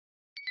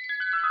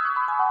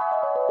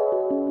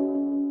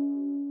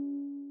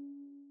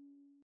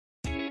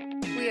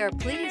We are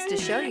pleased to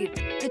show you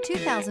the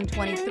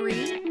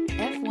 2023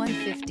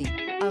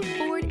 F-150. A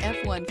Ford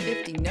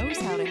F-150 knows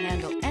how to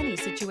handle any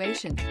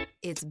situation.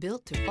 It's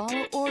built to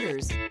follow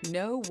orders,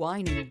 no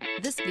whining.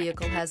 This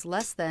vehicle has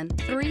less than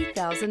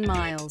 3,000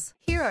 miles.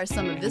 Here are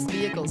some of this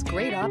vehicle's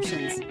great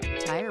options: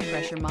 tire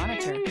pressure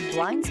monitor,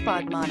 blind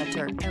spot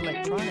monitor,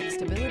 electronic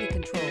stability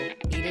control,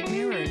 heated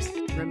mirrors,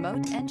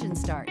 remote engine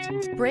start,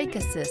 brake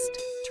assist,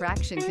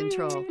 traction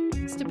control,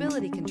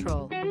 stability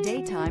control,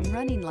 daytime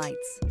running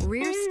lights,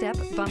 rear step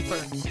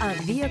bumper. A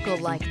vehicle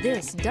like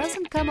this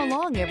doesn't come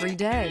along every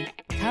day.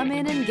 Come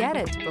in and get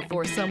it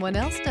before someone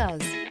else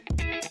does.